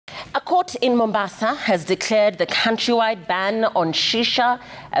A court in Mombasa has declared the countrywide ban on shisha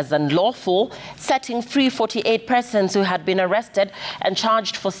as unlawful, setting free 48 persons who had been arrested and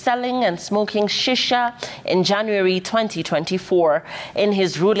charged for selling and smoking shisha in January 2024. In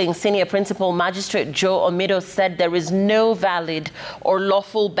his ruling, Senior Principal Magistrate Omido said there is no valid or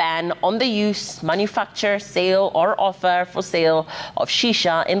lawful ban on the use, manufacture, sale or offer for sale of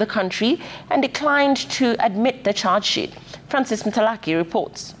shisha in the country and declined to admit the charge sheet. Francis Mtalaki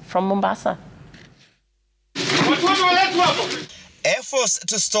reports from Mombasa. Efforts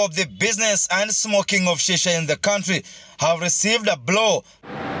to stop the business and smoking of shisha in the country have received a blow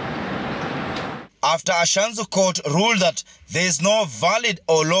after Mombasa Court ruled that there is no valid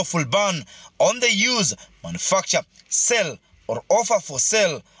or lawful ban on the use, manufacture, sell or offer for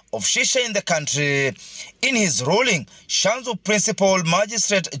sale of shisha in the country. In his ruling, Mombasa Principal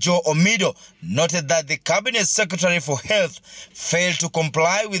Magistrate Omido noted that the Cabinet Secretary for Health failed to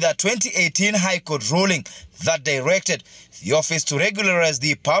comply with a 2018 High Court ruling that directed the office to regularize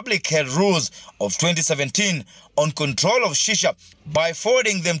the public health rules of 2017 on control of shisha by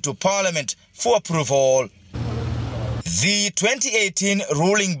forwarding them to Parliament for approval. The 2018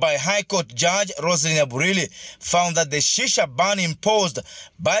 ruling by High Court Judge Rosalina Burili found that the shisha ban imposed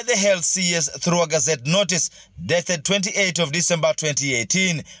by the Health CS through a Gazette notice dated 28 of December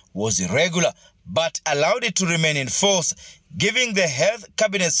 2018 was irregular, but allowed it to remain in force, giving the Health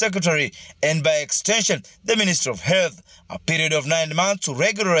Cabinet Secretary and by extension the Minister of Health a period of 9 months to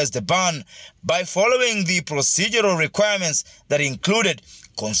regularize the ban by following the procedural requirements that included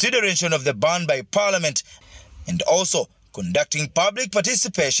consideration of the ban by Parliament and also conducting public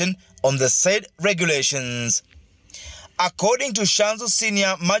participation on the said regulations. According to Shanzu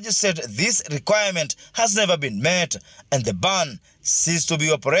Senior Magistrate, this requirement has never been met and the ban ceased to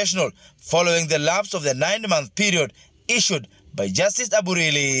be operational following the lapse of the 9-month period issued by Justice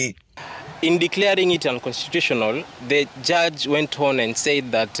Aburili. In declaring it unconstitutional, the judge went on and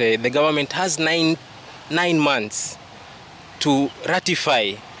said that the government has nine months to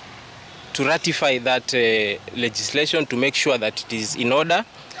ratify that legislation to make sure that it is in order.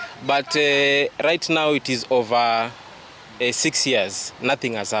 But right now it is over 6 years.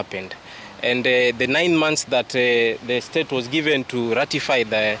 Nothing has happened. And the 9 months that the state was given to ratify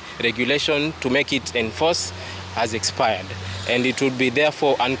the regulation to make it enforce has expired. And it would be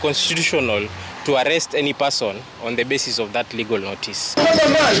therefore unconstitutional to arrest any person on the basis of that legal notice.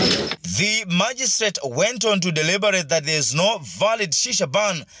 The magistrate went on to deliberate that there is no valid shisha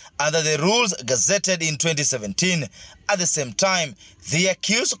ban under the rules gazetted in 2017. At the same time, the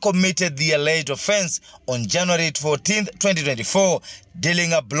accused committed the alleged offense on January 14, 2024,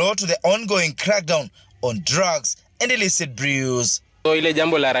 dealing a blow to the ongoing crackdown on drugs and illicit brews. So ile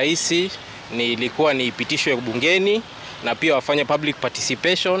jambo la raisi ilikuwa ni ipitishwe bungeni na pia wafanye public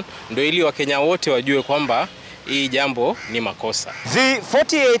participation ndio ili Wakenya wote wajue kwamba hii jambo ni makosa. The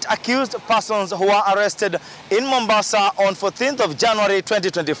 48 accused persons who were arrested in Mombasa on 14th of January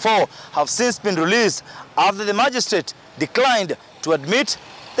 2024 have since been released after the magistrate declined to admit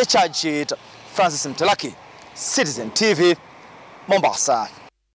the charge sheet. Francis Mtalaki, Citizen TV, Mombasa.